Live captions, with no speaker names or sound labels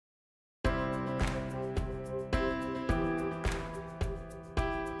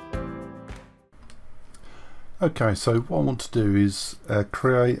Okay, so what I want to do is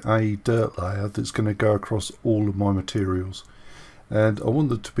create a dirt layer that's going to go across all of my materials, and I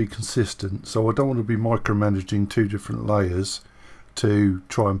want it to be consistent, so I don't want to be micromanaging two different layers to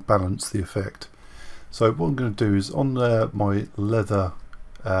try and balance the effect. So what I'm going to do is on my leather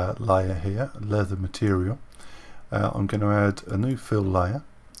layer here, leather material, I'm going to add a new fill layer,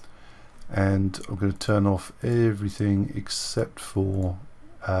 and I'm going to turn off everything except for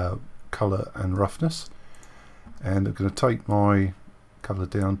colour and roughness. And I'm going to take my colour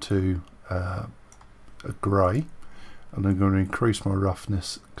down to a grey, and I'm going to increase my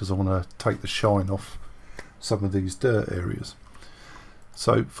roughness because I want to take the shine off some of these dirt areas.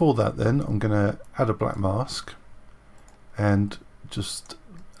 So for that then I'm going to add a black mask, and just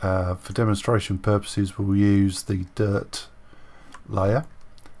for demonstration purposes we'll use the dirt layer,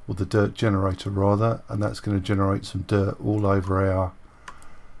 or the dirt generator rather, and that's going to generate some dirt all over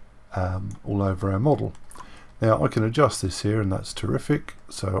our model. Now I can adjust this here, and that's terrific.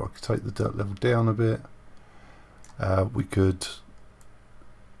 So I can take the dirt level down a bit. We could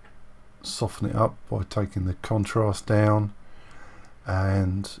soften it up by taking the contrast down,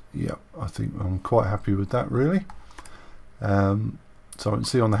 and yeah, I think I'm quite happy with that really. So I can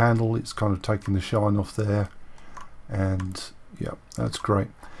see on the handle it's kind of taking the shine off there, and yeah, that's great.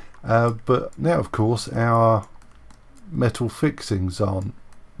 But now of course our metal fixings aren't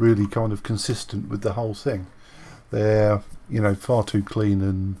really kind of consistent with the whole thing. They're, you know, far too clean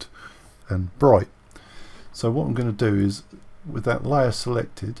and bright. So what I'm going to do is, with that layer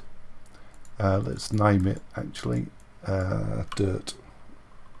selected, let's name it actually dirt.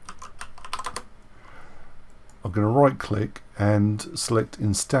 I'm going to right click and select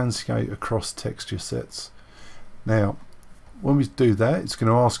instantiate across texture sets. Now when we do that, it's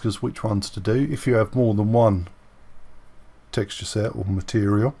going to ask us which ones to do. If you have more than one texture set or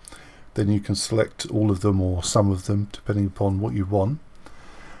material, then you can select all of them or some of them depending upon what you want.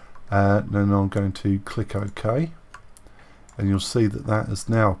 Then I'm going to click OK, and you'll see that that has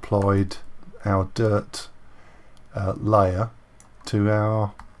now applied our dirt layer to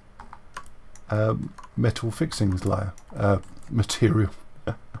our metal fixings layer material.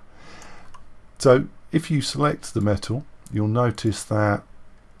 So if you select the metal, you'll notice that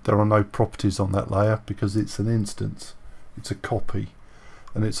there are no properties on that layer because it's an instance, it's a copy,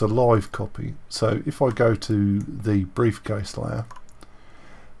 and it's a live copy. So if I go to the briefcase layer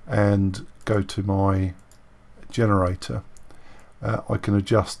and go to my generator, I can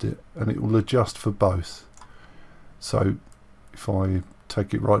adjust it, and it will adjust for both. So if I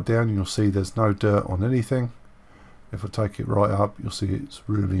take it right down, you'll see there's no dirt on anything. If I take it right up, you'll see it's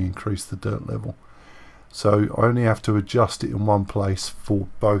really increased the dirt level. So I only have to adjust it in one place for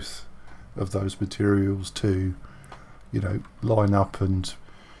both of those materials to, you know, line up and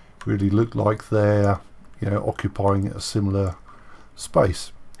really look like they're, you know, occupying a similar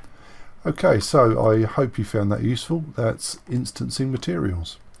space. Okay, so I hope you found that useful. That's instancing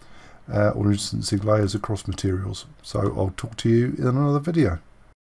materials, or instancing layers across materials. So I'll talk to you in another video.